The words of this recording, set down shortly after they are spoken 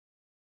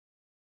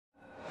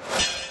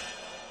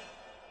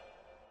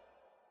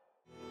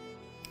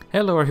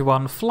Hello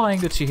everyone,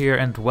 Flying Dutchie here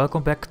and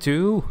welcome back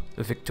to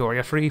the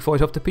Victoria 3 Voice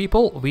of the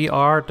People. We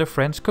are the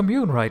French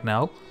commune right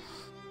now.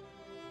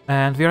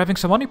 And we are having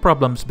some money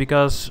problems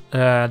because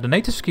the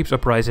natives keeps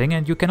uprising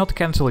and you cannot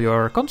cancel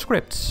your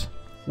conscripts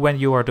when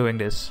you are doing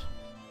this.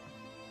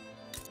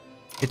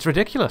 It's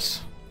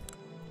ridiculous.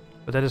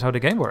 But that is how the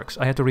game works.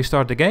 I had to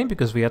restart the game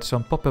because we had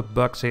some pop-up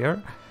bugs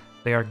here.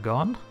 They are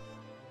gone.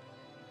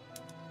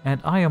 And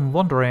I am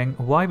wondering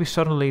why we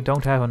suddenly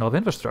don't have enough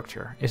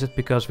infrastructure. Is it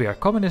because we are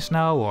communists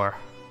now, or...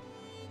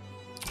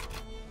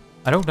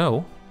 I don't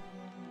know.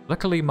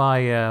 Luckily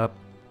my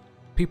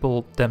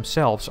people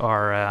themselves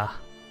are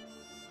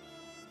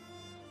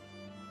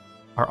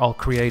all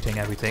creating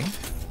everything.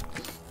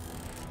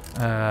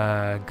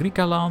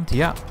 Griekenland,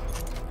 yeah.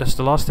 That's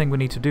the last thing we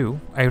need to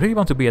do. I really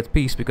want to be at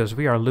peace because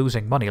we are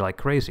losing money like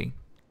crazy.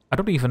 I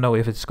don't even know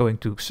if it's going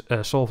to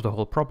solve the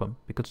whole problem.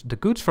 Because the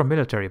goods from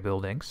military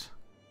buildings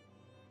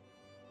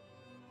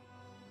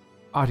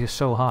are just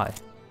so high.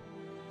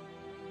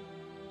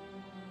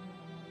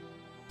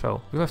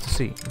 So, we'll have to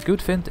see.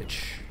 Good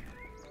vintage.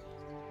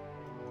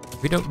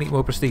 We don't need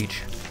more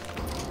prestige.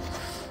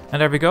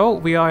 And there we go.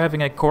 We are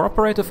having a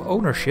cooperative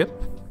ownership.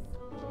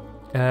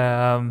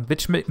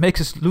 Which makes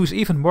us lose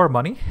even more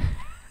money.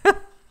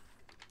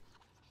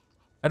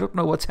 I don't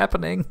know what's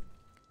happening.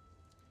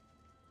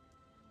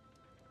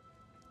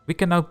 We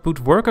can now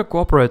put worker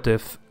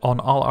cooperative on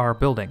all our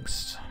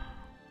buildings.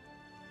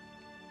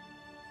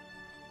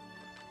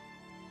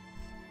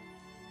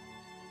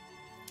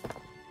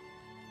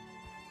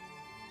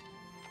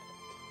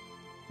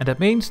 And that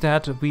means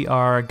that we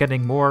are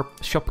getting more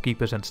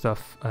shopkeepers and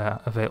stuff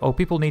available. Oh,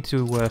 people need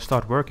to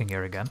start working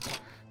here again.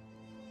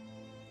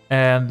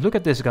 And look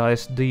at this,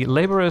 guys. The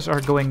laborers are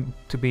going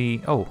to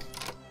be... Oh,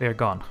 they're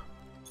gone.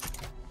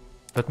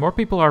 But more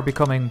people are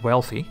becoming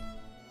wealthy.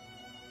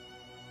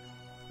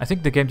 I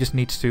think the game just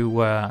needs to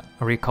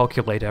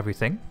recalculate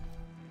everything.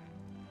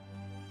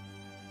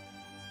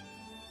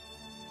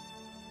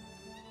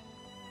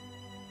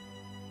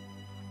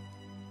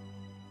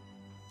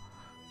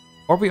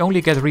 Or we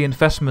only get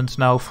reinvestments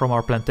now from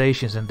our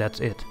plantations and that's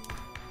it.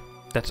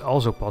 That's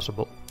also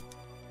possible.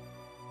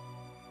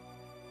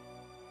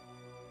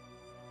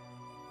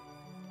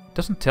 It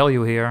doesn't tell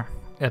you here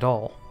at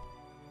all.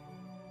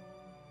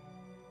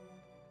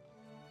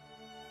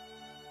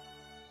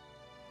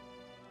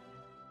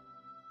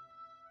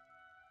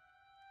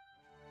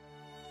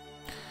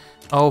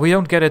 Oh, we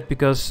don't get it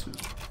because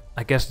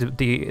I guess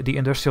the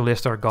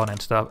industrialists are gone and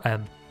stuff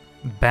and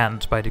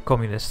banned by the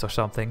communists or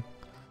something.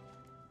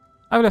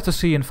 I will have to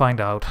see and find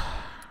out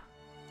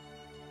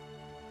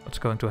what's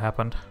going to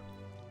happen.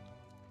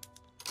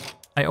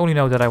 I only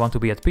know that I want to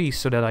be at peace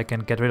so that I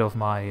can get rid of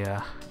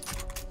my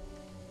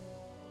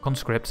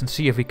conscripts and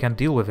see if we can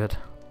deal with it.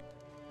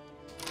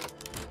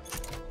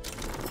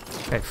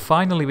 Okay,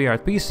 finally we are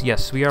at peace.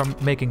 Yes, we are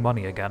making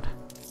money again.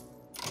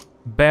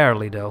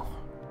 Barely though.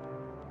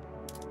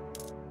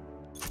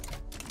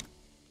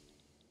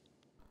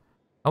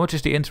 How much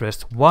is the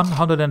interest?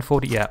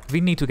 140. Yeah,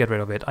 we need to get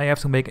rid of it. I have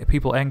to make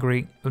people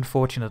angry,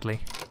 unfortunately.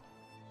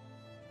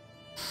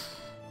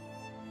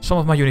 Some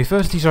of my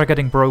universities are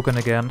getting broken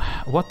again.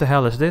 What the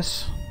hell is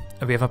this?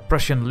 We have a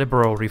Prussian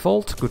liberal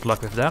revolt. Good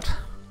luck with that.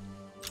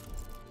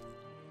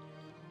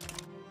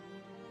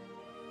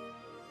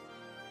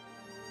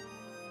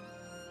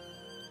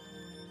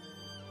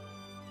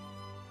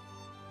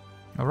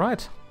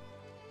 Alright.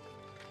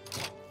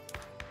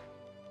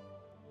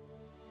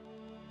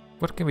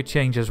 What can we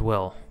change as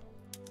well?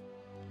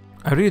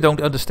 I really don't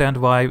understand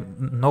why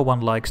no one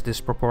likes this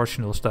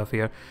proportional stuff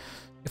here.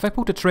 If I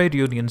put the trade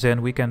unions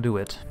in, we can do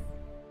it.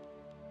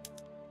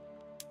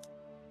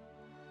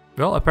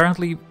 Well,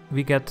 apparently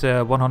we get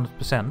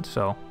 100%,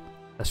 so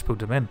let's put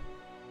them in.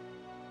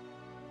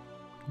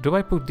 Do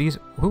I put these...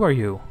 Who are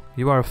you?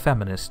 You are a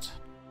feminist.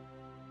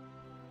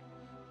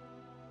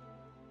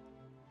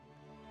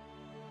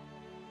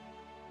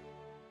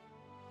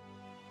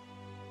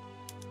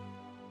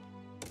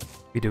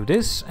 We do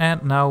this,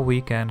 and now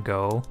we can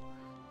go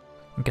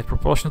and get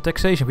proportional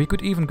taxation. We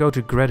could even go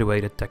to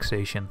graduated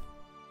taxation.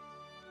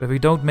 But we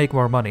don't make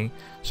more money.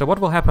 So what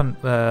will happen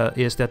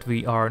is that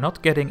we are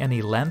not getting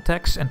any land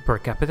tax and per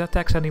capita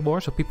tax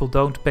anymore. So people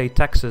don't pay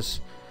taxes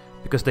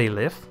because they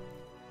live.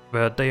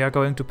 But they are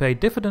going to pay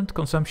dividend,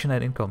 consumption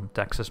and income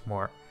taxes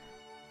more.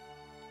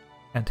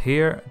 And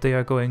here they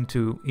are going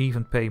to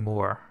even pay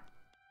more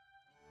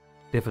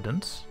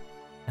dividends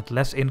and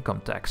less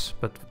income tax.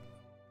 But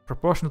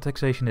proportional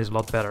taxation is a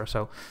lot better,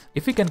 so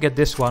if we can get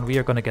this one, we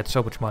are going to get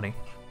so much money.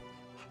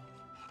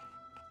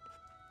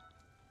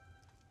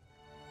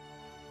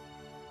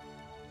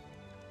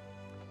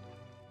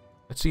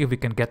 Let's see if we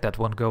can get that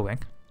one going.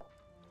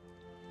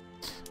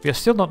 We are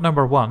still not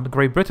number one.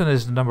 Great Britain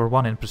is the number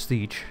one in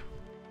prestige.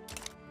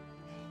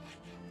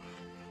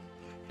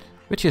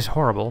 Which is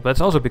horrible, but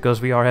it's also because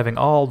we are having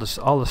all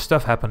the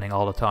stuff happening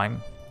all the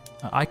time.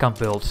 I can't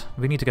build.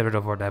 We need to get rid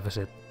of our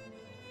deficit.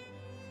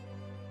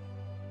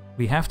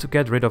 We have to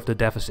get rid of the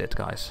deficit,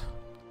 guys.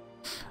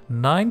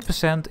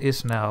 9%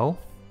 is now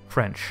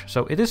French,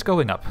 so it is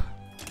going up.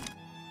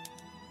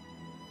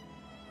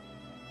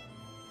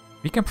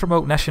 We can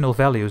promote national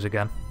values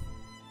again.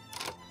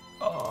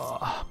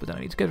 Oh, but then I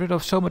need to get rid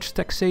of so much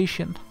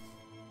taxation.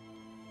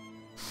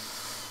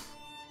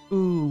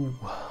 Ooh.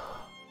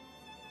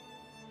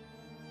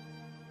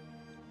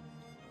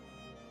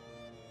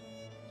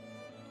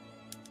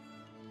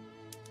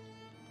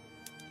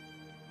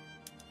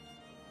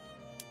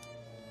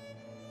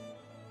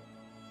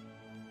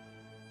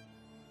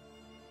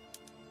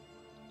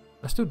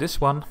 Let's do this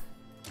one.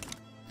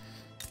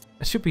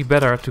 It should be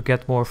better to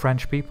get more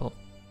French people.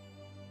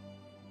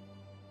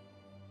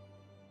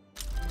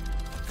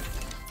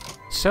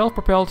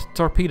 Self-propelled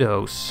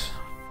torpedoes.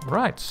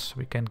 Right,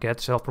 we can get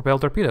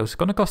self-propelled torpedoes. It's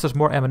gonna cost us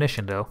more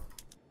ammunition though.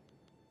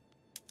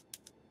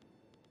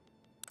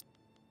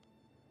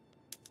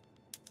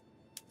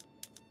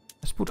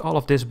 Let's put all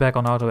of this back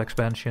on auto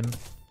expansion.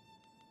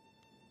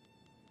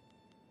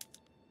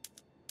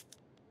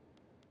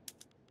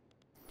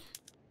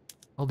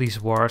 All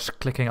these wars,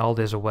 clicking all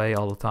this away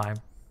all the time.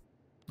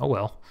 Oh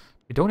well.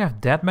 We don't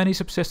have that many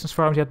subsistence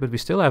farms yet, but we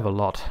still have a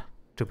lot,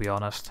 to be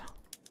honest.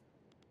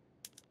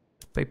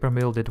 Paper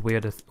mill did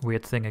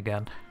weird thing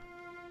again.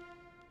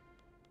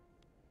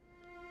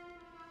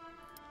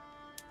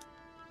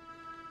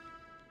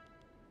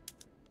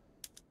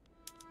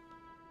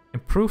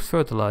 Improved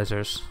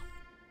fertilizers.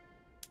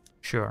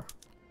 Sure.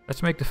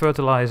 Let's make the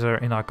fertilizer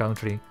in our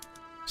country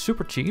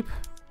super cheap.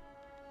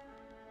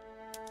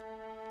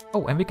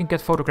 Oh, and we can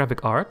get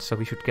photographic art, so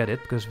we should get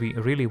it, because we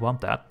really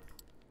want that.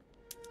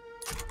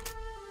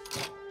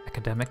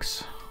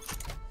 Academics.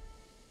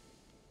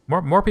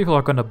 More people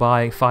are gonna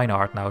buy fine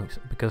art now,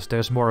 because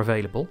there's more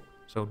available.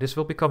 So this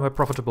will become a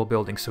profitable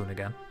building soon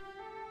again.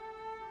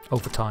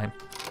 Over time.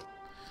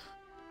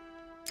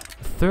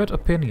 Third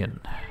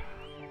opinion.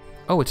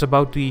 Oh, it's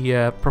about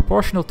the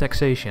proportional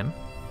taxation.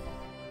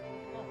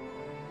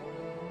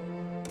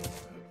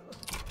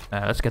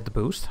 Let's get the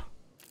boost.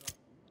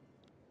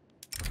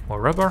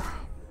 More rubber.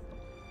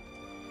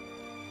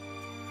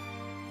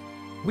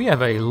 We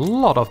have a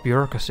lot of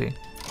bureaucracy.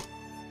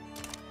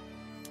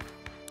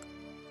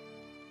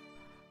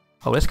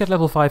 Oh, let's get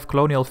level 5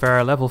 colonial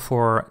fair, level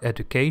 4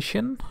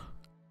 education.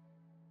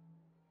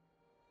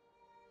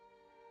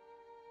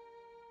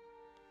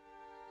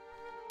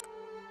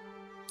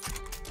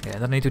 Yeah,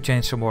 then I need to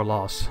change some more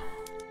laws.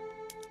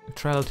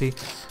 Neutrality.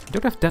 We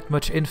don't have that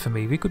much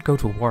infamy. We could go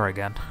to war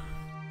again.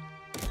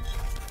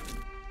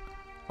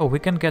 Oh, we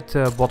can get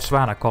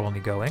Botswana colony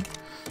going.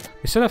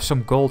 We still have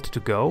some gold to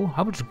go.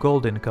 How much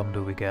gold income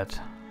do we get?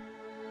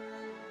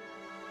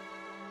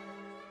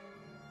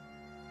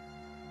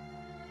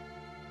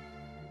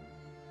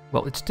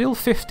 Well, it's still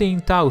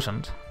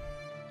 15,000.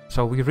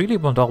 So we really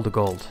want all the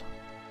gold.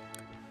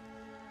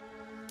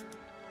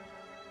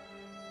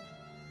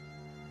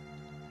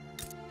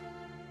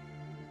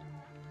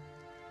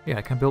 Yeah,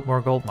 I can build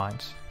more gold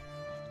mines.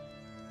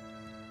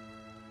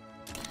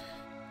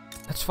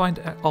 Let's find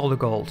all the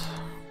gold.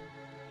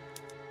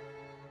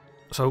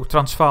 So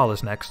Transvaal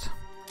is next.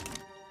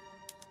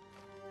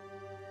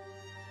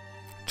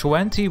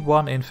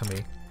 21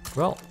 infamy.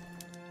 Well,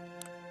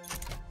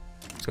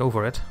 let's go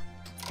for it.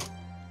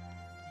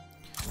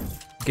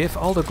 Give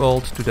all the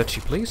gold to Dutchy,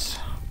 please.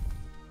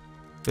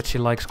 Dutchy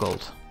likes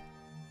gold.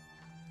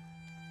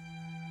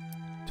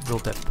 To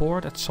build that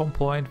port at some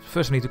point.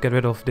 First I need to get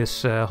rid of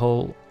this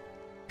whole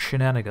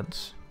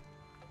shenanigans.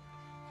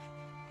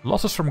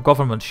 Losses from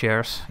government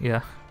shares,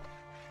 yeah.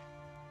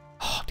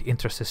 Oh, the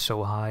interest is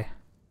so high.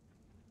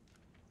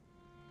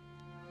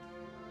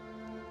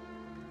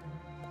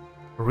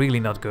 Really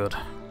not good.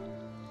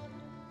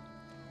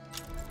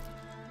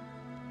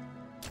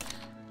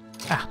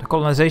 Ah, the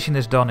colonization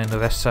is done in the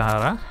West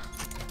Sahara.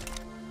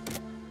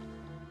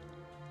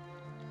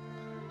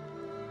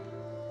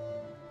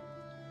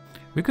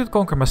 We could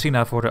conquer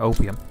Messina for the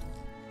opium.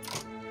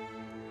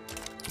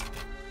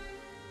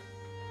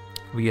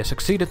 We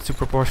succeeded to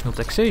proportional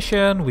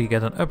taxation, we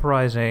get an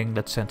uprising,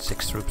 let's send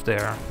 6 troops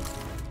there.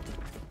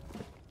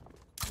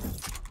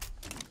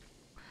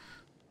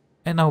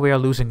 And now we are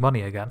losing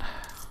money again.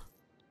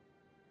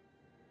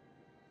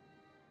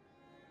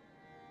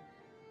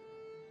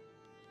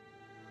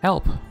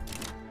 Help!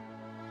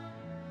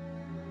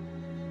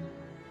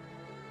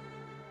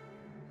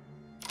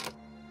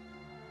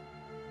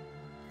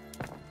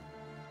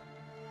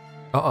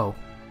 Uh-oh.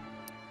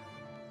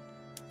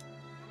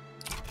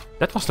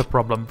 That was the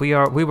problem. We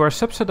were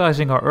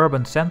subsidizing our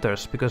urban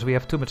centers because we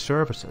have too much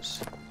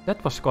services.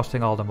 That was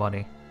costing all the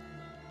money.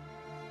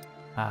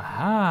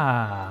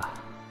 Aha!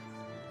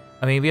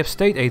 I mean, we have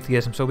state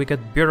atheism, so we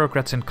get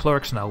bureaucrats and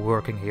clerks now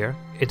working here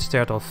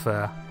instead of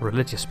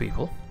religious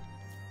people.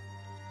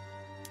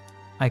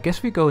 I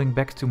guess we're going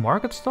back to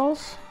market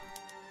stalls?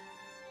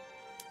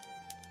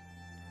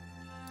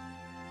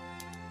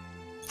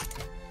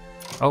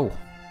 Oh.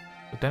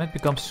 But then it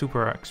becomes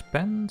super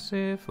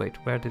expensive. Wait,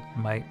 where did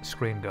my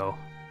screen go?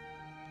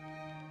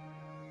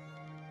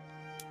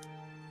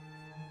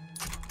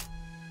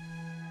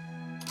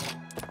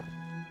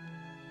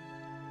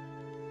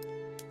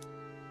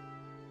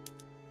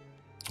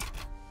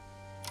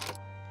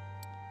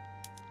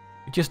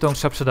 We just don't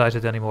subsidize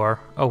it anymore.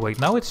 Oh wait,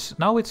 now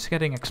it's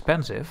getting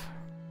expensive.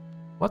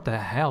 What the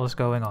hell is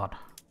going on?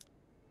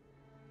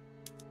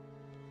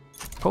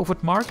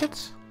 COVID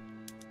markets?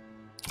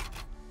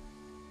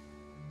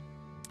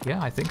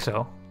 Yeah, I think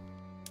so.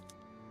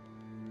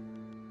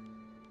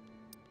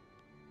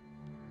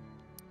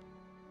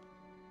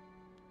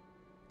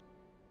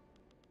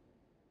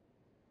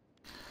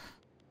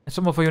 And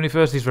some of our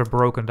universities were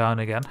broken down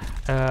again.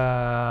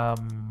 Let's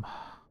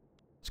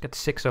get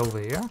 6 over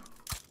here.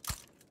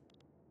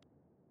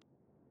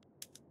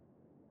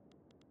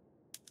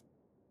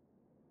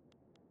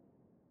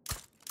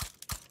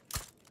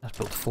 Let's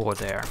build 4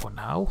 there for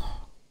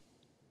now.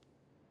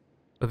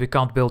 But we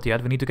can't build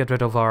yet. We need to get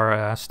rid of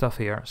our stuff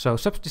here. So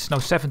subsidy is now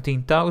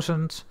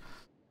 17,000.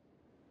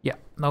 Yeah,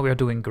 now we are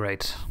doing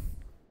great.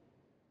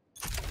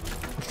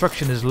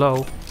 Construction is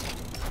low,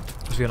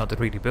 because we are not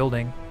really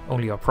building.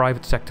 Only our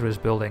private sector is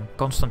building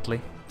constantly.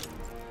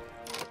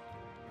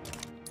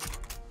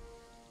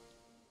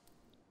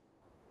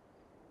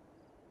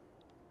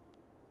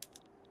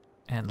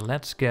 And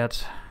let's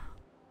get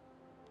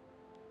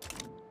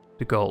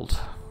the gold.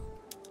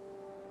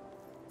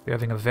 We're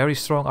having a very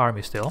strong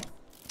army still.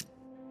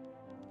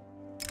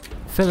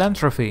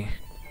 Philanthropy.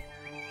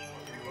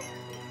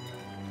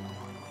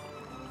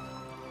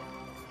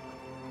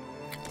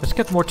 Let's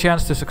get more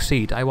chance to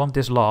succeed. I want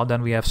this law,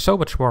 then we have so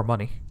much more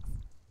money.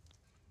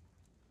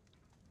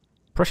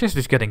 Prussia is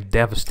just getting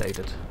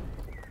devastated.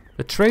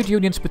 The trade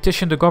unions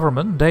petition the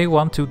government. They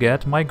want to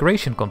get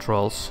migration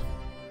controls.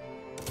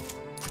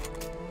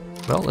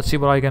 Well, let's see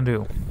what I can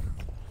do.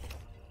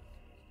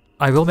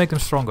 I will make them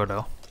stronger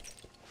though.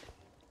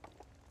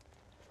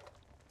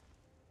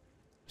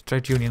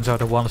 Trade unions are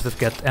the ones that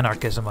get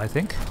anarchism, I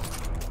think.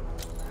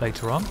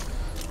 Later on.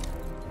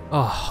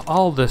 Oh,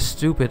 all the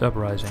stupid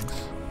uprisings.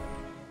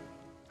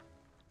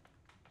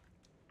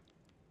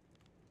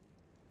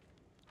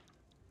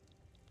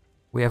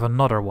 We have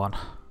another one.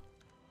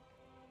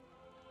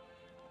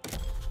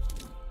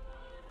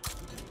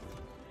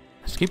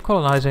 Let's keep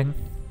colonizing.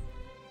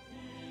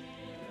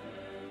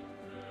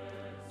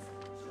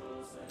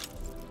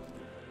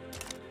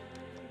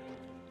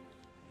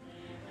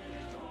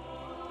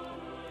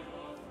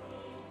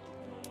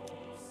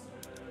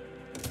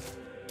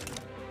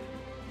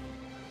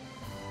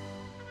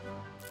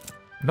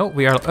 No,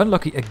 we are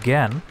unlucky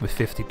again with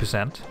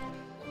 50%.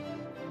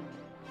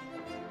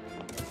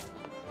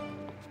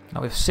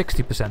 Now we have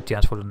 60%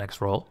 chance for the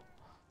next roll.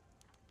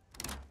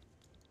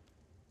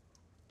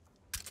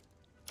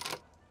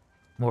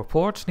 More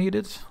ports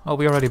needed. Oh,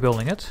 we're already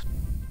building it.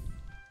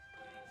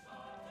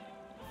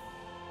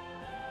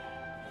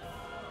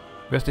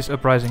 Where's this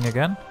uprising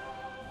again?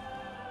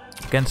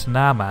 Against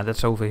Nama,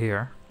 that's over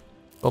here.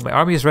 Well, my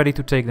army is ready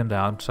to take them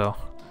down, so...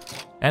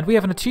 And we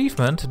have an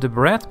achievement, the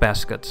bread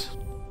basket.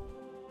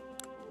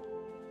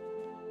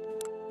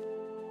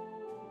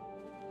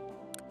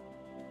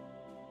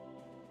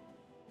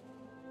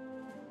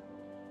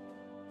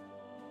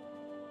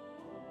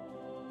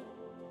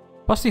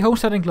 Pass the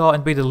homesteading law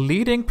and be the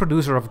leading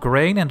producer of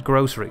grain and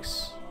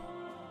groceries.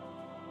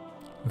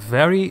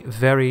 Very,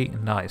 very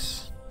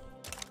nice.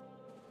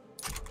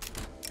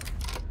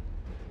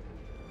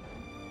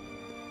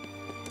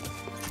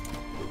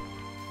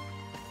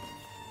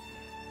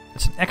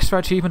 It's an extra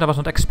achievement I was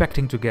not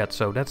expecting to get,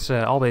 so that's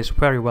always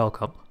very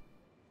welcome.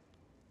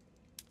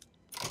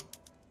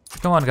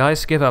 Come on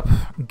guys, give up.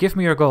 Give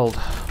me your gold.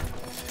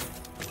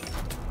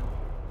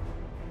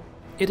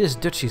 It is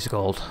Dutchie's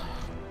gold.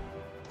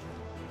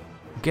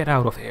 Get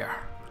out of here.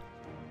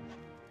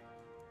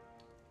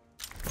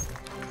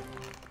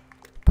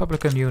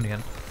 Republican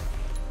Union.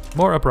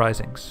 More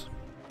uprisings.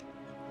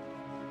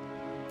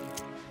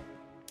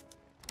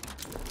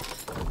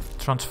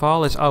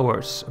 Transvaal is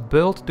ours.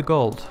 Build the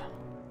gold.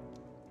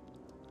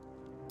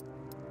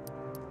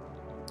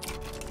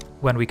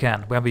 When we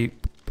can. When we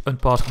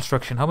unpause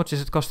construction. How much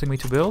is it costing me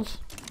to build?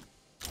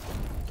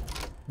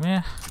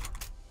 Yeah.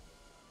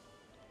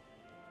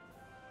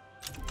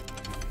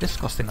 This is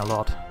costing a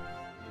lot.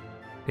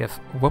 We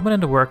have women in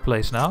the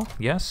workplace now.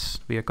 Yes,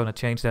 we are going to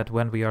change that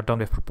when we are done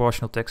with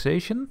proportional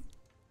taxation.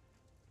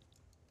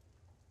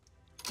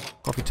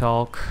 Coffee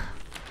talk.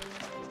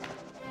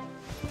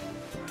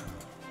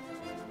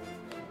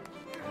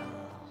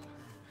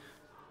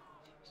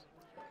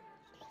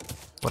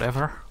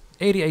 Whatever.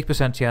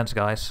 88% chance,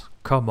 guys.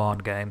 Come on,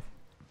 game.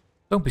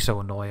 Don't be so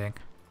annoying.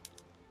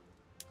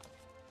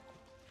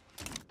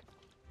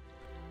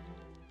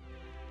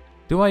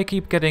 Do I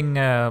keep getting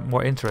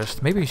more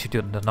interest? Maybe we should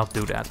not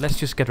do that. Let's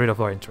just get rid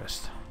of our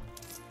interest.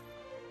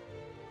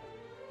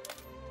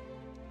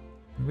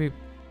 We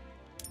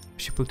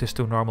should put this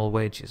to normal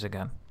wages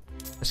again.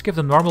 Let's give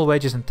them normal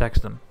wages and tax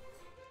them.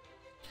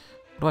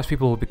 Otherwise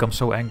people will become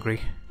so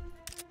angry.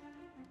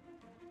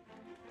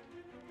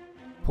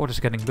 Port is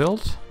getting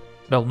built.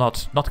 Well,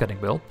 not getting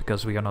built,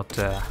 because we are not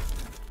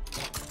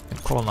can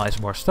colonize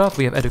more stuff.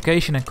 We have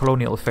education and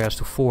colonial affairs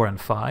to 4 and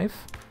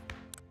 5.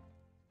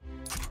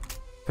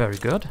 Very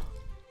good.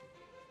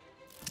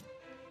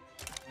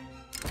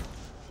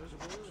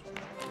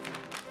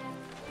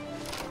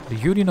 The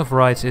Union of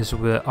Rights is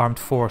with armed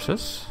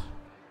forces.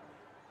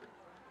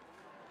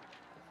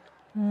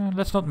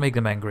 Let's not make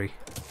them angry.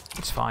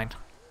 It's fine.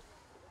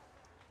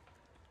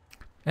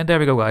 And there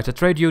we go, guys. The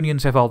trade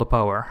unions have all the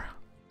power.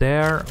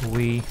 There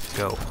we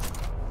go.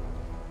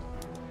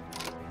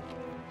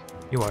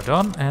 You are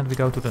done, and we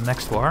go to the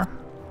next war.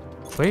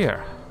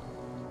 Where?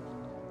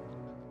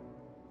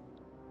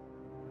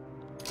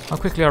 How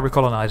quickly are we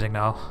colonizing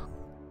now?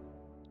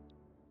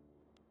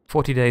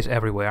 40 days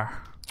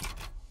everywhere.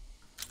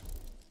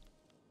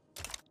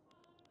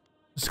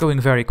 It's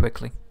going very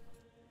quickly.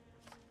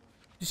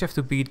 Just have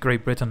to beat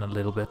Great Britain a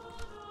little bit.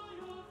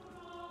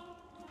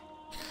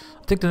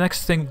 I think the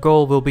next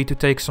goal will be to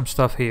take some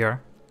stuff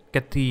here.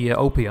 Get the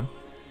opium.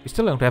 We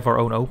still don't have our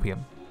own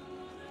opium.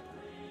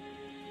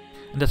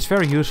 And that's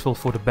very useful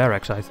for the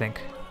barracks, I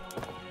think.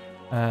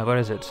 Where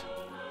is it?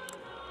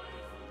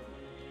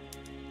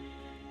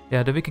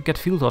 Yeah, then we can get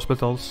field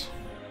hospitals.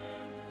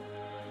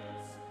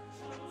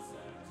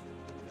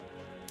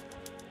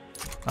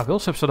 I will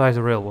subsidize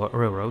the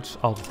railroads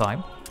all the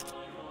time.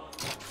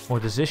 More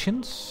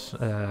decisions?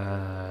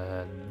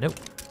 Nope.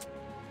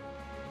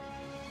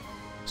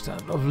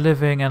 Standard of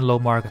living and low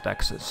market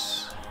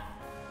access.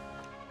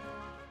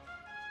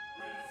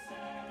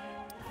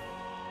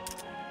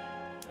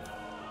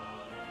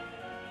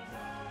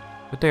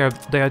 But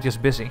they are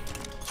just busy,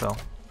 so.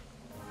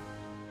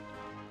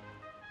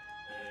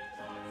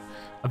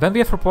 And when we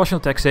have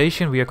proportional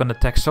taxation, we are going to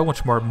tax so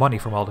much more money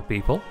from all the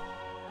people.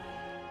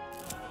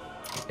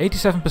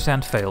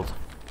 87% failed.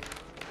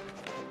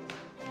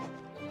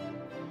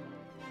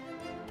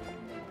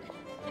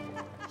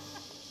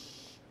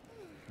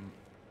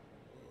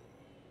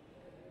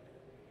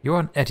 You're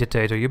an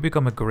agitator, you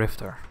become a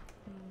grifter.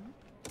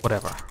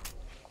 Whatever.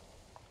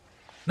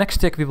 Next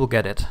tick we will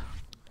get it.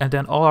 And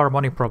then all our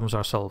money problems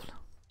are solved.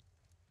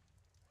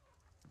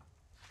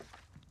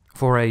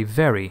 For a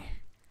very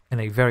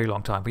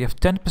long time. We have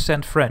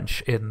 10%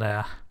 French in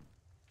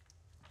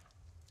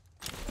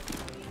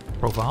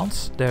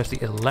Provence. There's the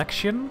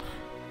election.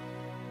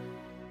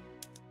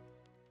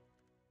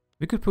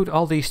 We could put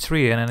all these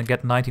three in and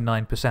get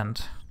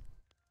 99%.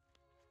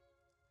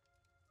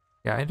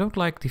 Yeah, I don't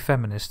like the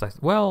feminist.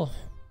 Well,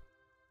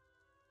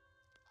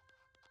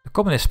 the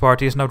Communist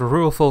Party is now the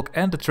rural folk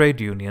and the trade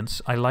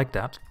unions. I like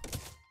that.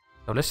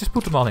 So let's just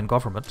put them all in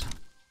government.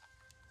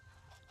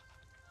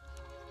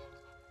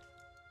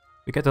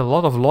 We get a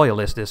lot of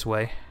loyalists this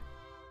way.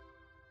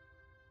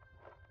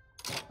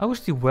 How is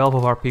the wealth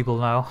of our people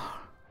now?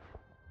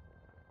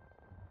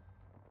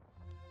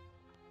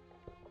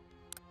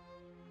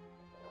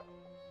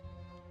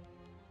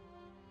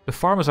 The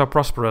farmers are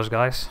prosperous,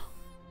 guys.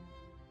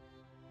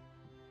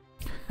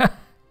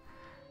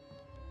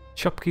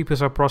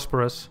 Shopkeepers are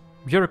prosperous.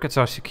 Bureaucrats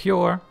are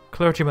secure.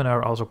 Clergymen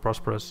are also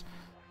prosperous.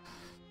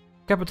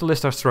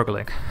 Capitalists are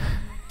struggling.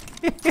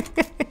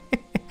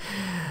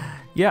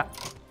 Yeah,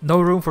 no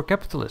room for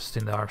capitalists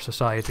in our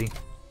society.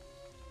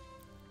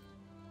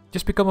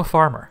 Just become a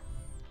farmer.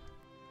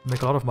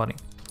 Make a lot of money.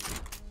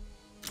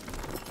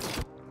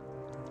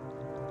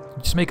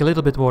 Just make a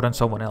little bit more than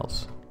someone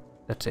else.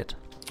 That's it.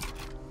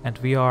 And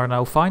we are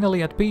now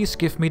finally at peace.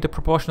 Give me the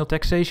proportional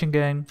taxation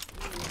gain.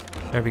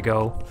 There we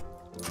go.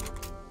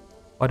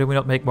 Why do we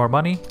not make more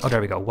money? Oh, there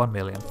we go. 1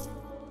 million.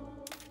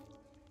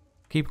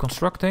 Keep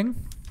constructing.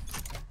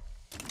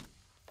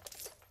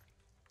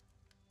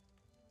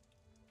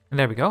 And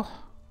there we go.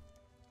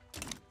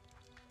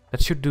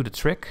 That should do the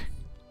trick.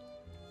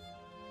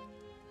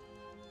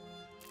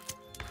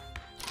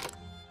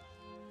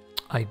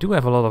 I do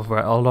have a lot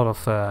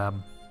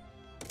of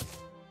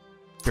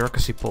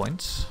bureaucracy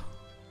points.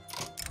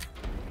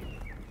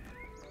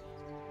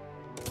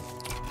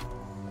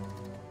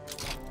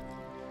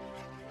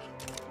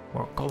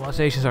 More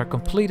colonizations are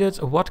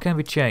completed. What can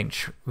we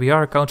change? We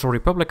are a council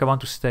republic. I want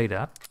to stay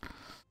that.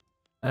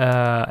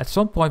 At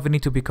some point we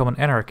need to become an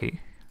anarchy.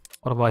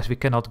 Otherwise we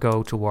cannot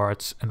go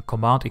towards a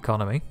command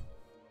economy.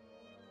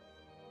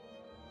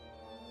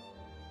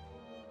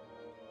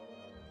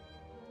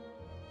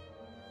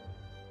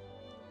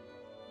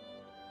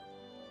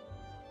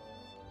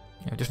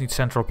 Yeah, we just need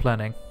central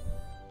planning.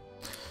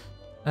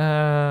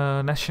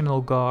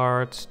 National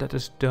Guard, that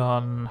is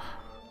done.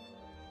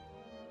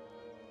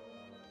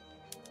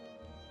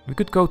 We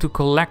could go to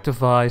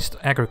collectivized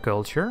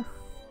agriculture.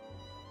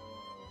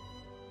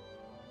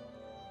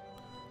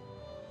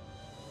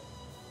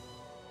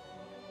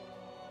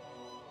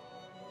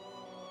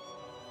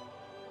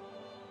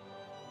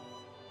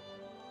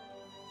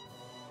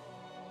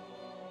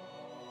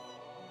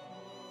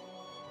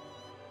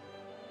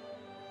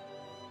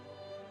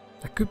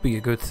 That could be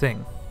a good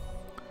thing.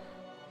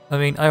 I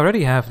mean, I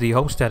already have the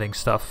homesteading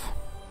stuff.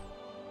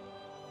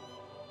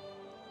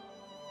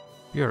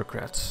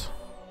 Bureaucrats.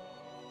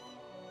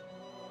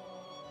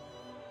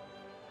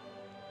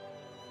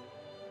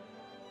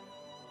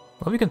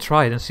 Well, we can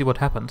try it and see what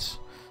happens.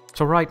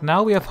 So right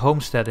now we have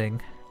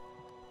homesteading.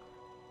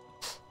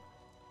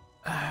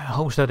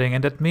 Homesteading,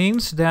 and that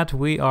means that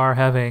we are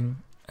having...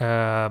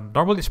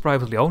 normally it's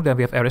privately owned, then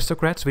we have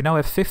aristocrats. We now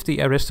have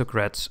 50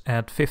 aristocrats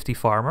and 50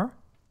 farmer.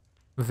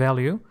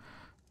 value.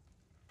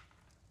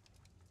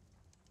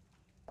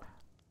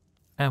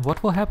 And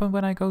what will happen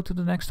when I go to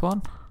the next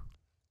one?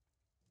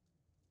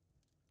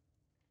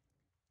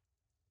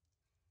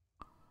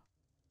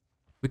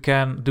 We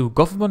can do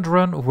government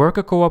run,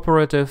 worker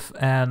cooperative,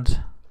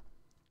 and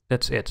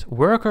that's it.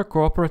 Worker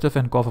cooperative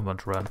and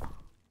government run.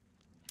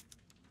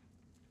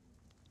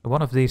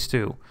 One of these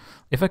two.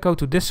 If I go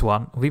to this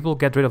one, we will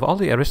get rid of all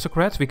the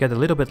aristocrats. We get a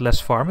little bit less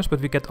farmers,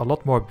 but we get a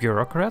lot more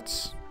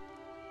bureaucrats.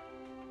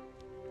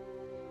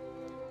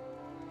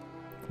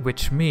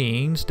 Which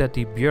means that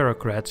the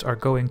bureaucrats are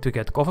going to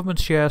get government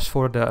shares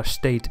for the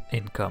state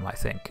income, I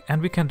think.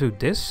 And we can do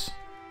this.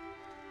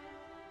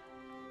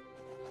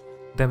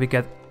 Then we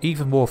get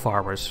even more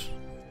farmers.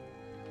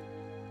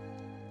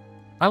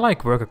 I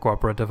like worker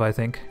cooperative, I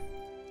think.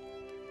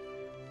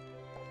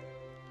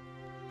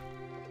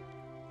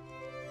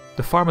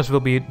 The farmers will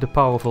be the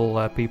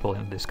powerful people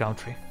in this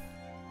country.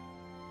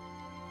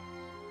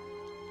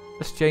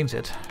 Let's change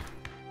it.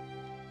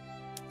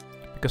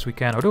 Because we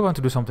can. Or do I want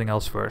to do something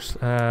else first?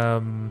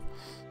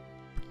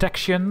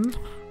 Protection.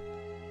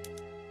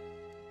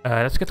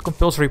 Let's get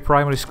compulsory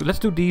primary school. Let's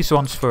do these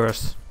ones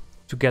first.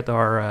 To get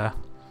our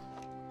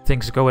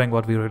things going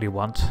what we really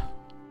want.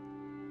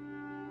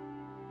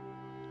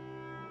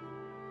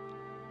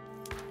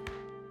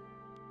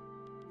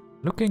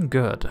 Looking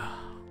good.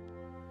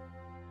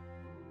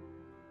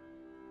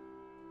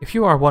 If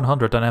you are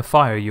 100 and I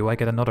fire you, I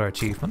get another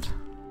achievement.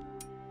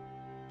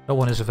 No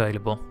one is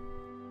available.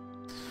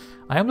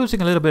 I am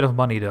losing a little bit of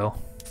money though.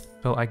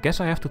 So I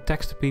guess I have to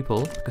tax the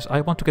people, because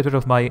I want to get rid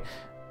of my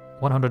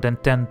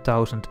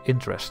 110,000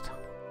 interest.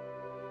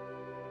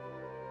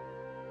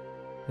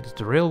 That is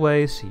the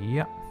railways,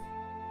 yeah.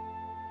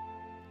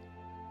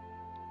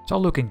 It's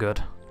all looking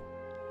good.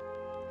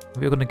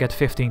 We're gonna get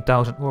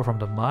 15,000 more from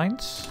the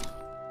mines.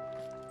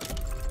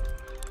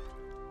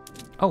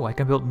 Oh, I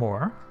can build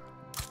more.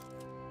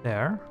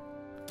 There.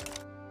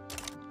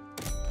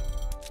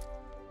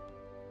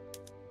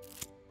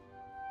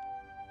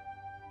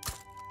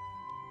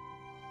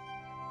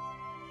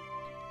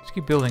 Let's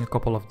keep building a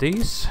couple of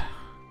these.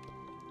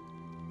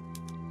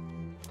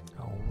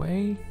 Go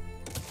away.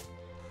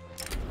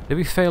 Did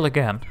we fail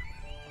again?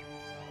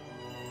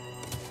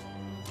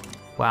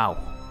 Wow.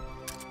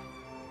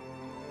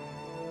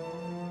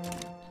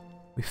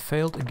 We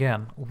failed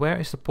again. Where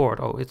is the port?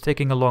 Oh, it's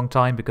taking a long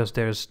time because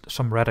there's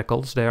some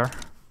radicals there.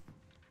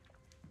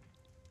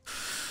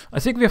 I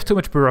think we have too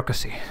much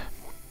bureaucracy.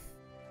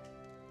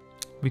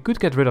 We could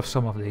get rid of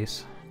some of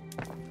these.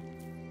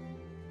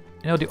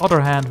 You know, on the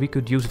other hand, we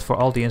could use it for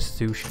all the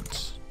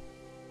institutions.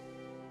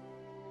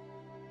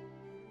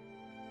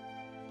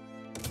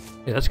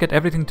 Yeah, let's get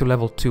everything to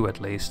level 2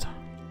 at least.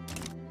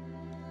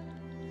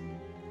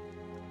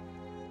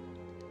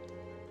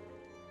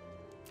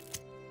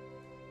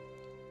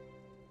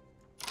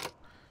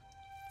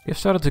 We have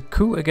started a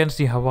coup against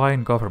the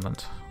Hawaiian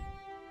government.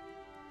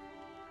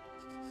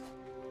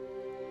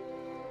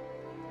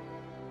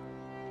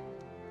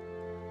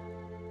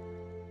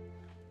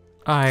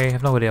 I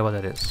have no idea what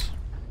that is.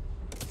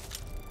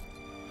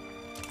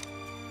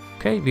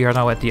 Okay, we are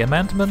now at the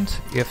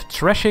amendment. We have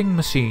threshing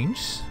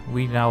machines.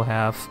 We now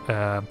have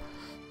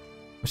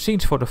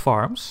machines for the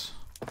farms.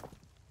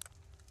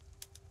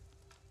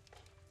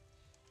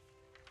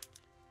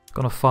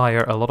 Gonna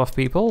fire a lot of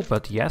people,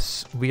 but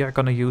yes, we are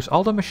gonna use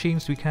all the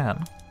machines we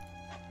can.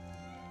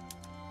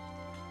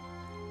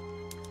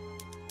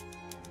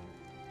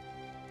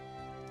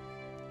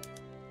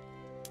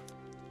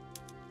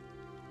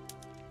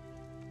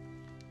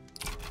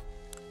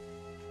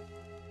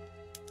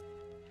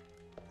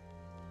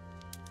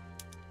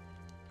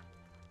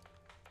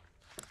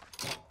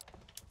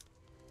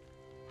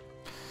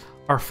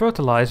 Our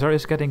fertilizer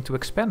is getting too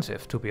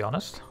expensive, to be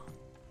honest.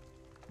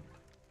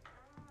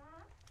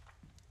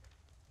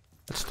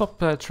 Let's stop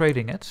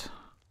trading it.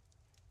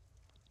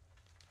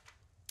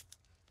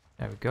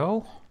 There we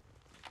go.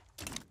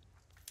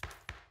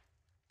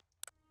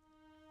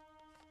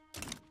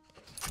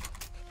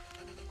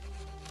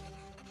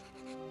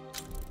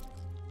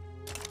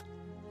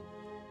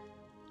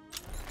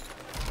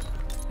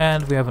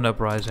 And we have an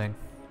uprising.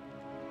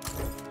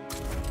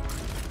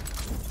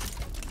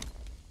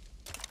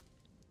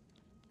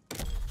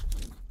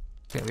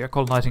 Okay, we are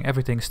colonizing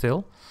everything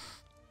still.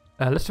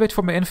 Let's wait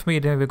for my infamy,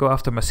 then we'll go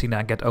after Messina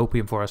and get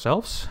opium for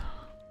ourselves.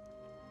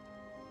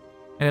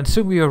 And then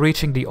soon we are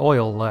reaching the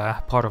oil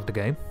part of the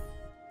game.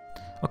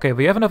 Okay,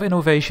 we have enough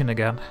innovation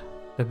again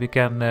that we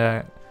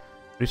can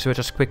research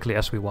as quickly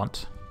as we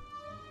want.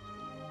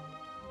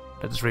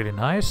 That is really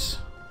nice.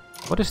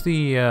 What is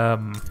the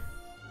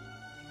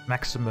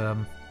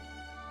maximum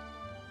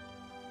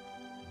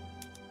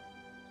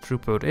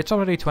throughput? It's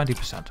already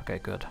 20%. Okay,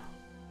 good.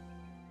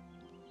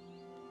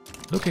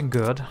 Looking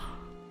good.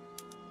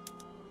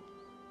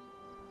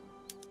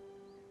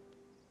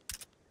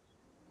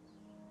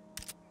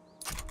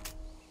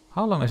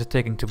 How long is it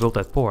taking to build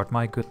that port?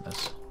 My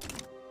goodness.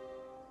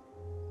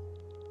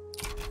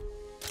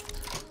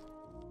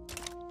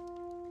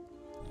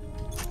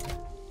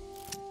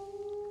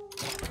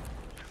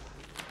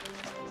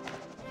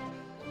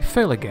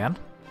 fail again.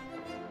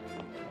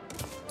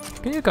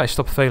 Can you guys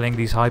stop failing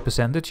these high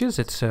percentages?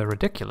 It's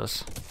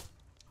ridiculous.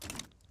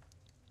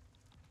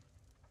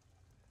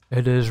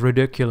 It is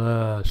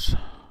ridiculous.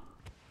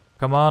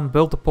 Come on,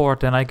 build the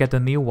port and I get a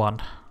new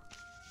one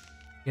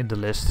in the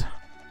list.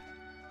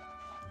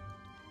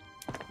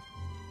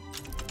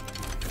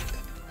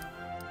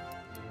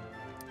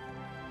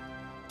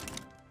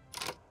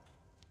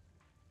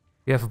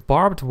 We have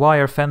barbed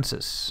wire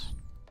fences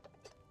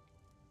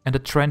and a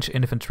trench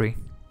infantry.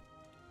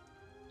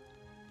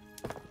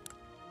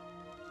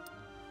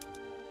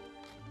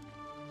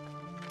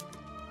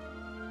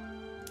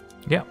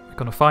 Yeah, we're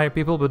gonna fire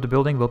people, but the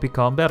building will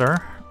become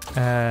better.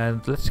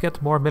 And let's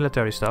get more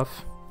military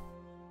stuff.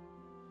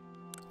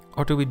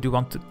 Or do we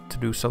want to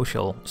do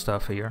social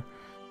stuff here?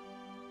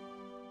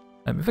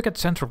 If we get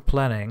central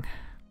planning,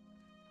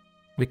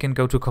 we can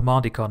go to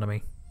command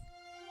economy.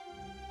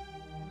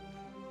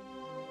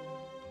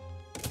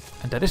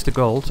 And that is the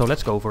goal, so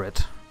let's go for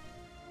it.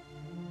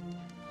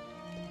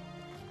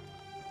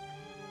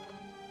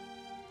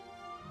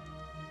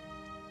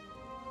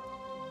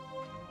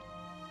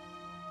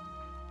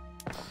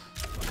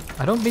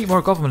 I don't need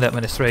more government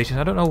administration.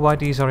 I don't know why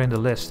these are in the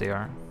list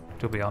here,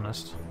 to be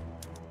honest.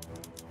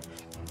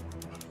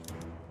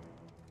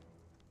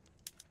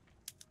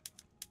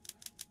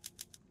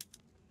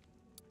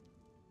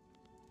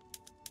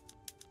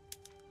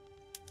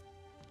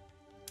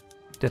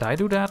 Did I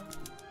do that?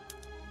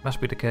 Must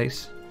be the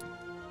case.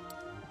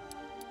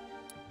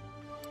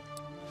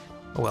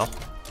 Oh well.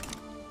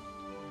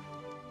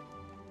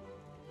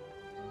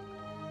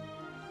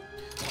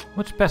 How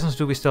much peasants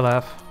do we still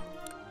have?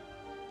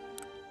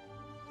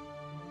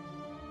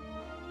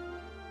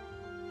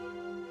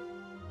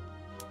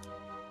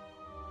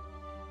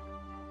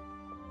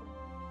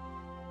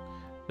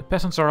 The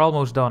peasants are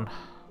almost done.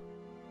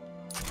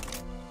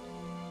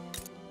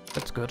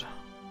 That's good.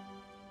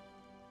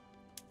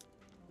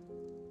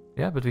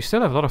 Yeah, but we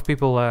still have a lot of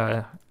people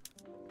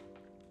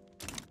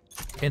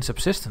in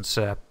subsistence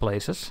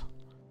places.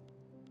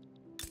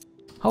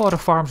 How are the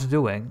farms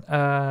doing?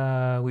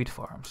 Wheat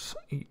farms.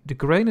 The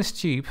grain is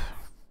cheap.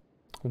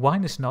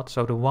 Wine is not,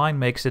 so the wine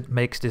makes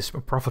this a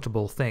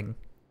profitable thing.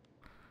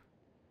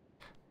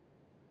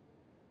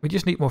 We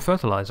just need more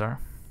fertilizer.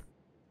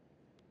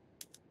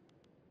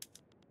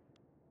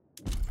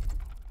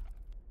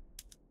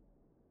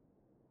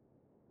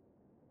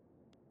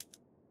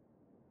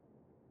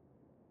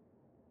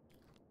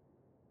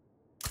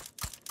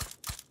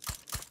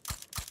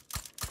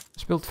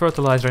 Build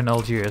fertilizer in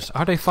Algiers.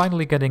 Are they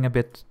finally getting a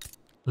bit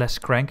less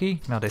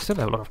cranky? No, they still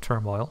have a lot of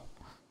turmoil.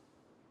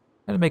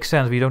 And it makes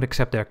sense, we don't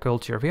accept their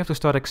culture. We have to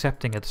start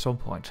accepting it at some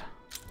point.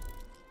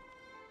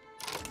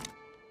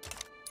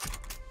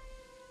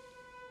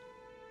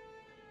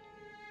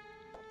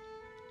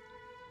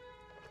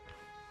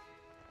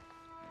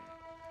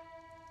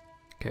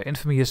 Okay,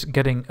 infamy is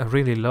getting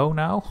really low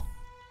now.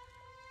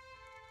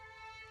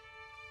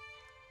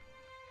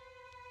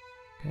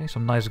 Okay,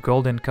 some nice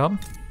gold income.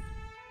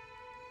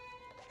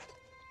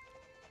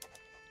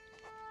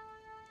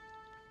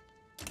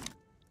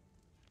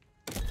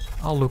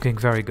 All looking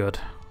very good.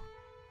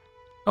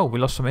 Oh, we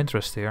lost some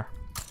interest here.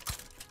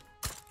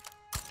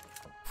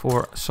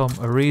 For some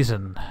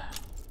reason.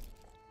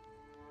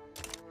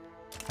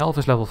 Health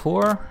is level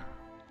 4.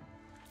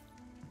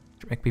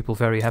 To make people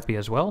very happy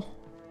as well.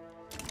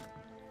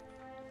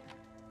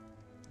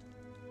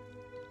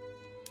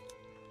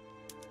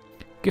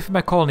 Give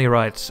my colony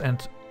rights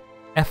and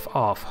F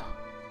off.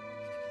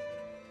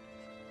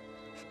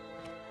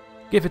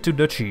 Give it to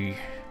Dutchy.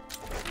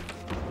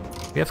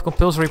 We have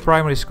compulsory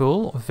primary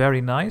school,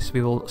 very nice,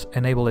 we will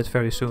enable it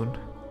very soon.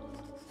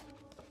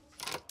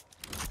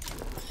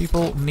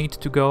 People need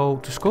to go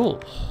to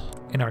school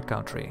in our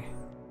country.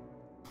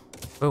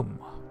 Boom.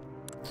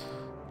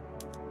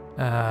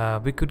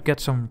 We could get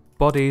some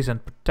bodies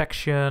and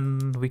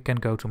protection, we can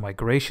go to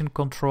migration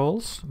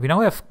controls. We now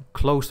have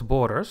closed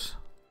borders.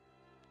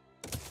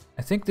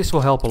 I think this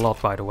will help a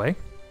lot, by the way.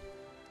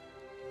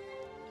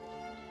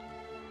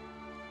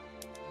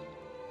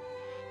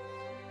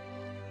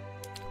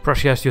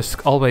 Prussia is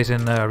just always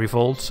in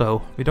revolt,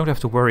 so we don't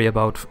have to worry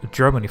about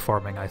Germany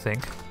forming, I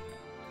think.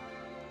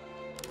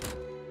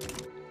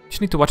 Just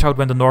need to watch out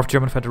when the North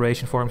German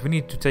Federation forms. We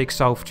need to take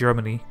South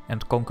Germany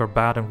and conquer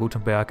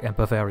Baden-Württemberg and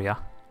Bavaria.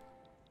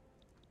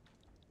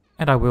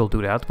 And I will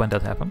do that when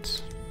that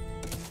happens.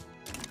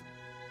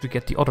 To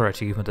get the other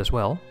achievement as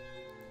well.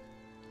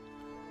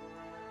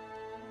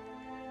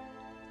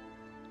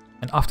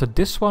 And after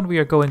this one we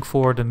are going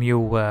for the new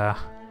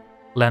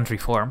land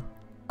reform.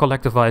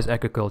 Collectivized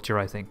agriculture,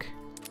 I think.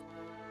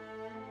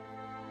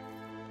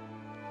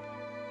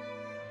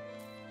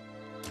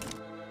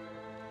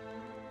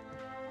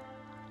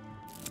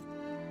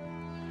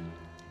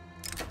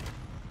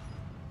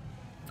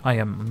 I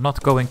am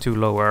not going to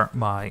lower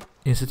my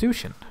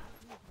institution.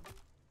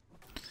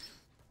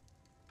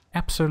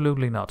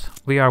 Absolutely not.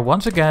 We are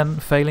once again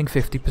failing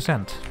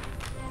 50%.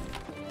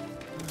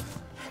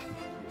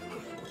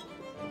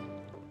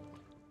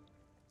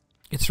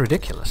 It's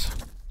ridiculous.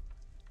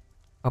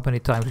 How many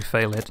times we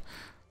fail it.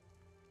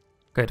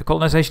 Okay, the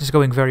colonization is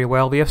going very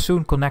well. We have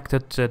soon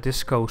connected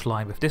this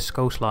coastline with this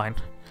coastline.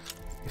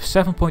 We have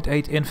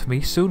 7.8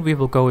 infamy. Soon we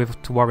will go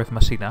to war with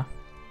Messina.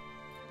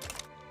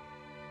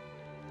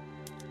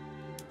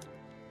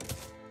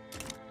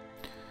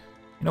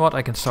 You know what,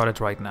 I can start it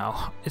right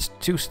now. It's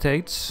 2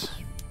 states.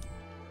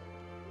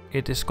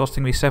 It is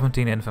costing me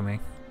 17 infamy.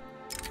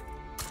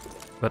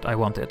 But I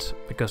want it,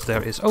 because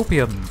there is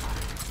opium.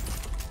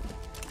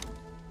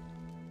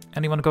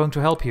 Anyone going to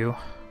help you?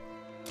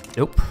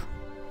 Nope.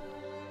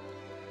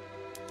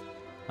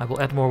 I will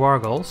add more war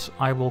goals.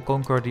 I will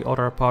conquer the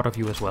other part of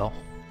you as well.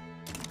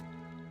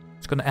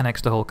 It's gonna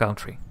annex the whole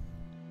country.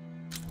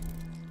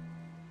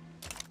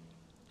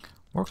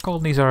 More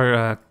colonies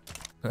are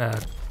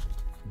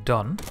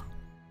done.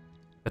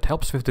 That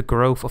helps with the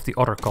growth of the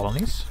other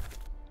colonies.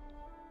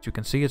 As you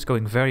can see, it's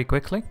going very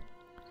quickly.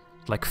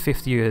 Like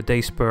 50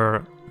 days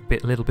per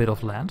little bit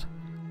of land,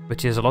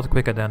 which is a lot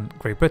quicker than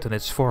Great Britain.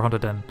 It's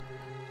 400 and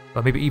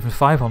well, maybe even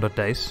 500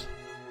 days.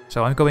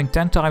 So I'm going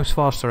 10 times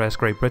faster as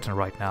Great Britain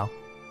right now.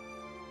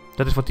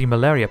 That is what the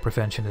malaria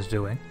prevention is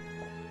doing.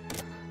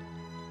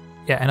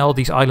 Yeah, and all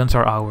these islands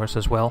are ours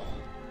as well.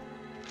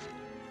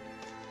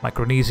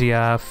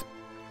 Micronesia,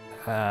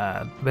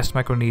 West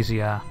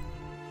Micronesia.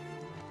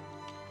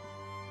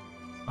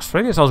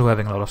 Australia is also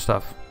having a lot of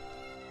stuff.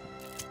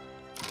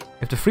 We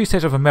have the Free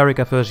States of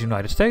America versus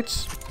United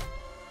States.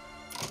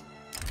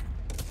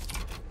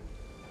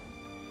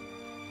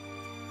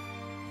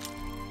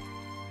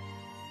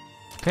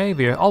 Okay,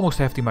 we almost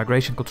have the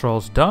migration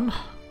controls done.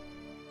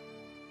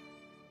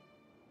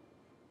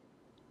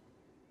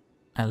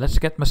 And let's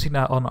get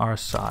Messina on our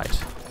side.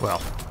 Well,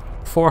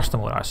 force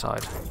them on our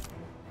side.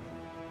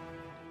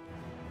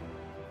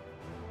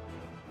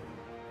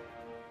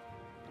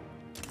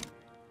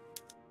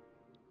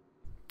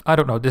 I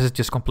don't know, this is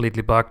just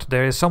completely bugged.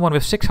 There is someone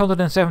with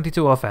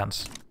 672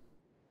 offense.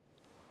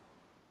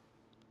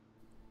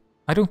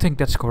 I don't think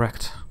that's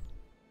correct.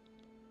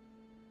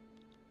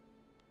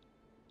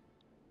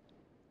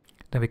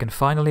 Then we can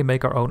finally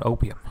make our own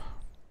opium.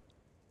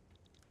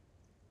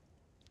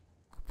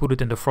 Put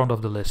it in the front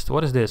of the list.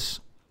 What is this?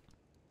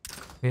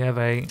 We have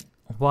a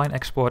wine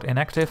export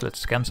inactive.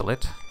 Let's cancel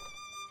it.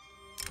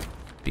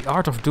 The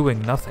art of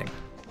doing nothing.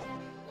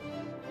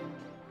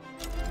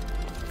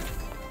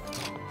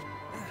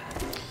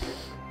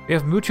 We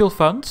have mutual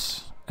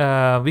funds.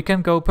 We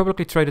can go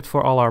publicly traded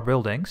for all our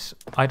buildings.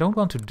 I don't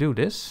want to do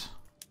this.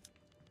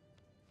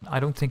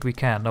 I don't think we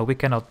can. No, we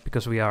cannot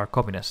because we are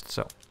communists.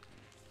 So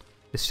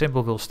this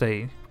symbol will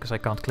stay because I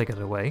can't click it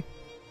away.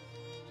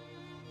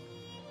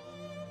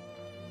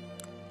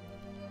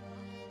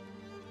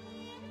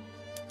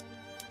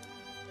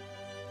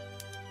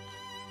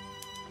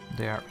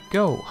 There we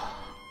go.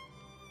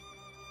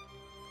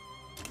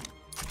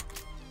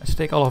 Let's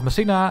take all of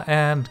Messina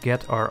and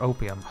get our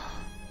opium.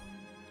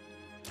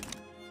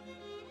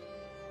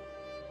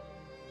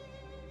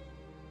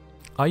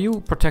 Are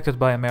you protected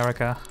by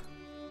America?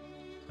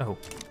 Oh.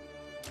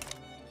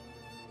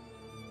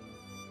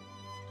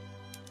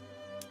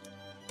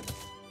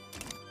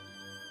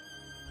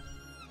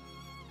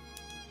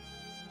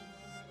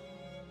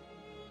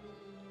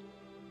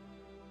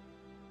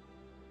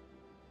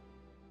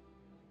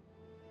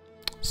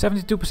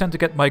 %72% to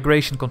get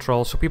migration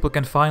control, so people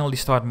can finally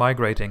start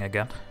migrating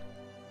again.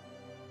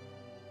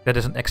 That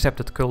is an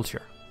accepted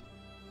culture.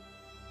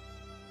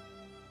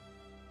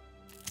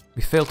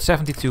 We failed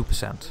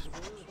 72%.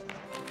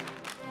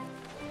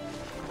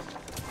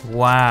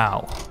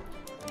 Wow.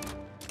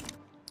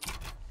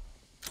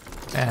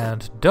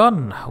 And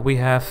done! We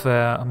have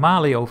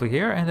Mali over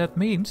here, and that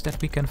means that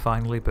we can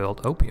finally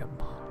build opium.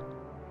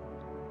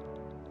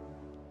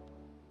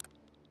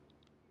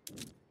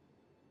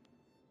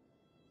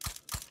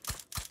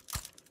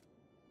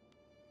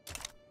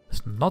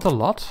 It's not a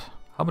lot.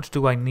 How much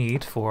do I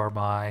need for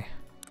my...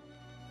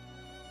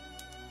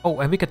 Oh,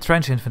 and we get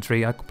trench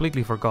infantry. I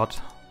completely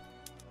forgot.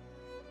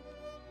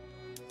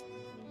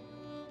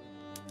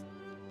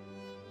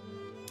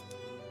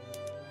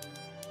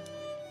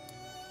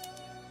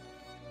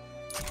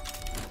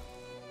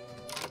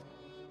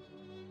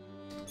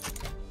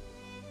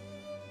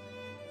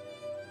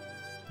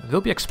 It will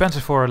be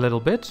expensive for a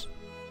little bit,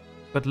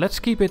 but let's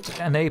keep it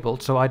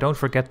enabled so I don't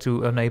forget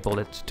to enable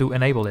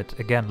it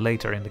again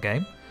later in the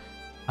game.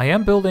 I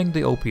am building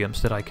the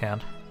opiums that I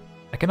can.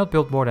 I cannot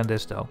build more than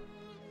this though.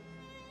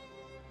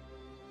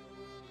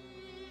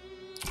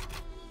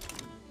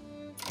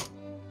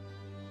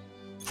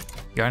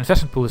 Your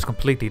investment pool is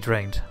completely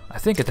drained. I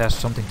think it has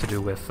something to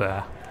do with...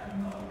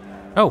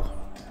 Oh!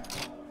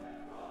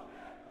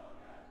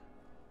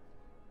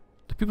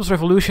 The People's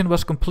Revolution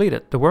was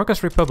completed. The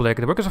Workers' Republic,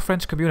 the Workers of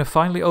French Commune have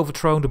finally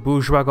overthrown the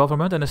bourgeois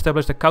government and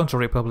established a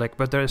counter-republic,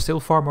 but there is still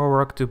far more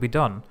work to be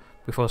done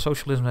before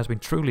socialism has been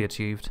truly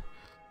achieved.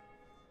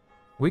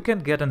 We can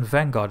get a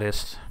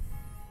vanguardist.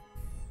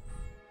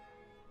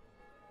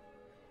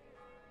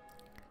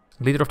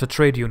 Leader of the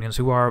trade unions,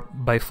 who are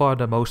by far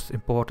the most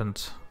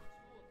important.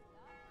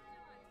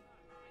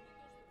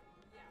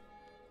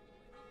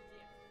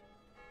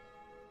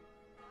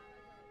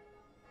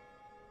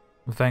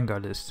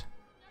 Vanguardist.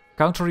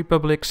 Counter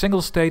Republic,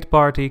 single state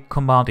party,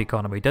 command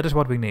economy. That is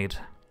what we need.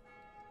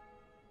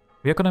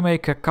 We are gonna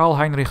make Karl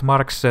Heinrich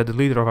Marx the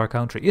leader of our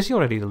country. Is he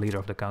already the leader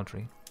of the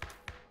country?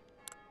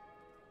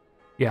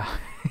 Yeah.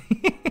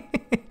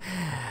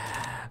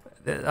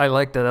 I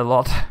like that a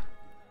lot.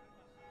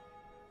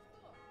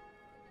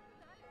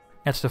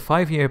 That's the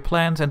 5-year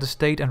plans and the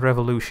state and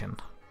revolution.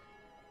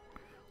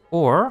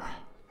 Or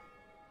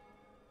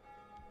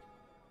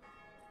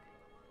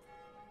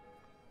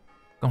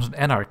comes an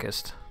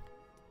anarchist.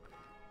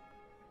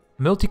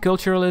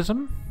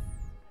 Multiculturalism.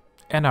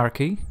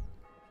 Anarchy.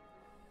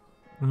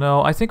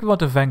 No, I think we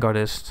want a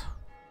vanguardist.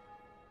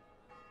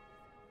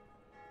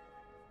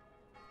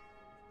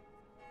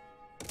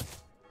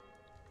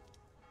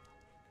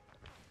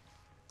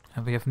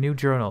 And we have new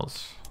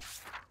journals.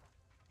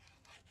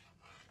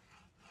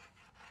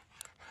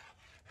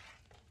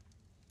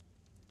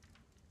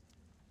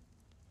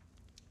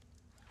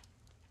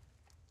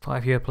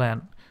 Five-year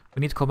plan. We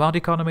need command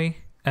economy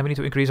and we need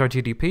to increase our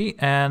GDP.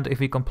 And if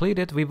we complete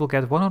it, we will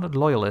get 100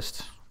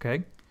 loyalists.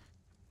 Okay.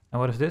 And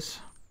what is this?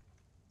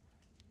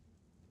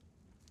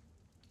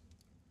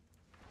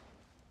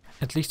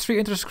 At least 3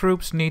 interest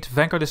groups need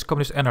vanguardist,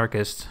 communist,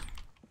 anarchist.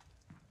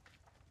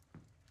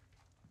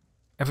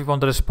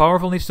 Everyone that is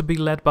powerful needs to be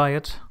led by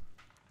it.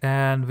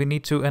 And we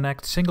need to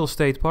enact single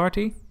state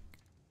party.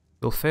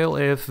 Will fail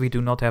if we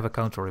do not have a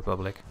counter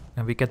republic.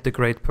 And we get the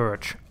Great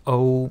Purge.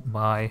 Oh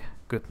my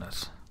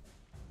goodness.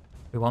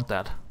 We want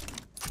that.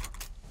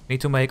 We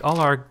need to make all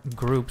our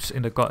groups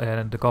in the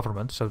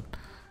government, so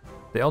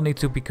they all need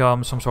to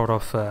become some sort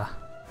of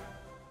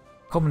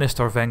communist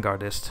or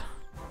vanguardist.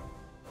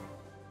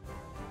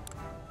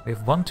 We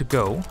have 1 to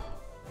go.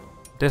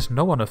 There's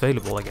no one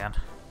available again.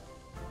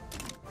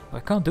 I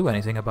can't do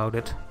anything about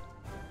it.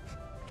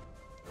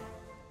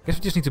 Guess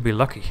we just need to be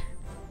lucky.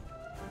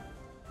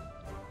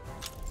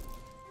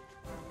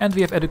 And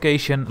we have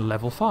education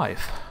level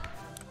 5.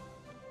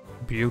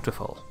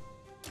 Beautiful.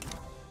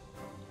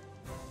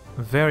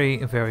 Very,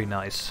 very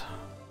nice.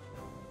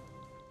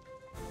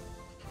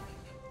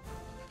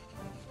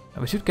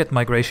 And we should get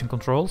migration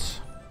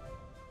controls.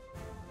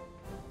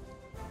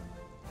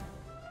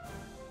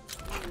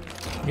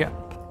 Yeah,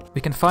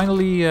 we can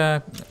finally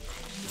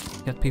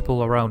get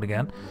people around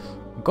again.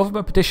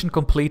 Government petition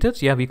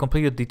completed. Yeah, we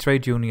completed the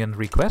trade union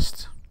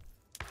request.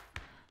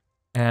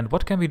 And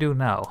what can we do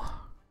now?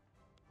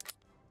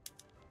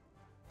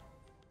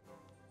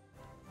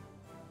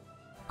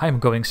 I'm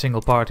going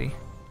single party.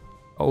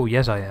 Oh,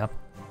 yes I am.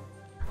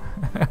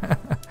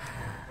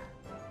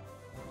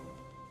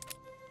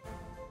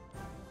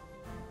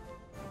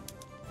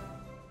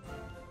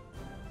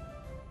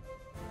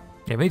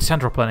 Yeah, we need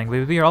central planning.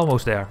 We are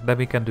almost there. Then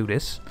we can do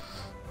this.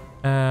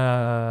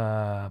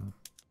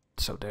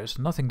 So there's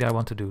nothing that I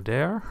want to do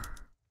there.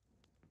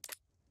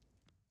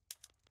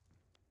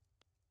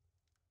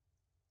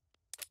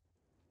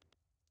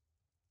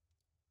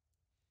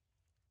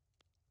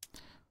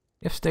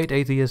 We have state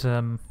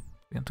atheism.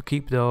 We want to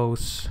keep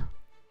those.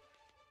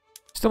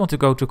 Still want to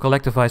go to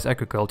collectivized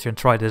agriculture and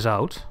try this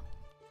out.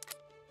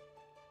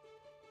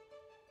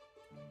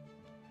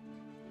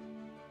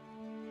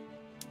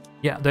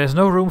 Yeah, there's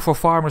no room for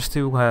farmers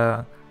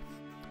to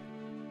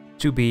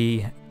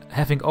be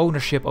having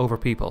ownership over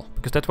people,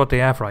 because that's what they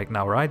have right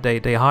now, right?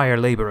 They hire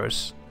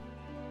laborers.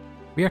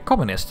 We are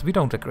communists. We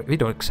don't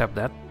accept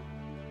that.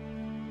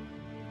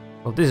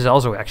 Well, this is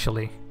also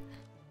actually.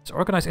 It's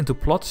organized into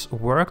plots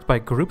worked by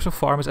groups of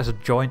farmers as a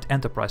joint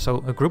enterprise.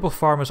 So a group of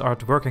farmers are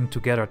working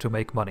together to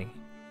make money.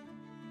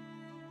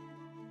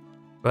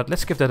 But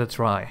let's give that a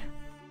try.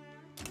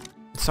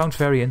 It sounds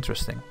very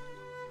interesting.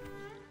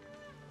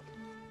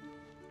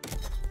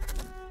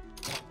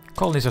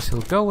 Colonies are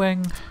still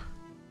going.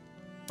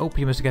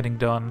 Opium is getting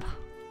done.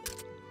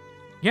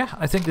 Yeah,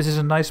 I think this is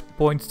a nice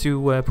point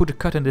to put a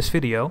cut in this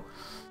video.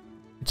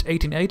 It's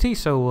 1880,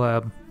 so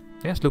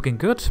yeah, it's looking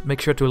good. Make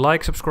sure to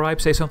like,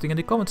 subscribe, say something in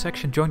the comment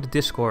section, join the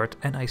Discord,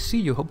 and I see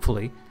you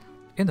hopefully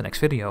in the next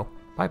video.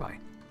 Bye bye.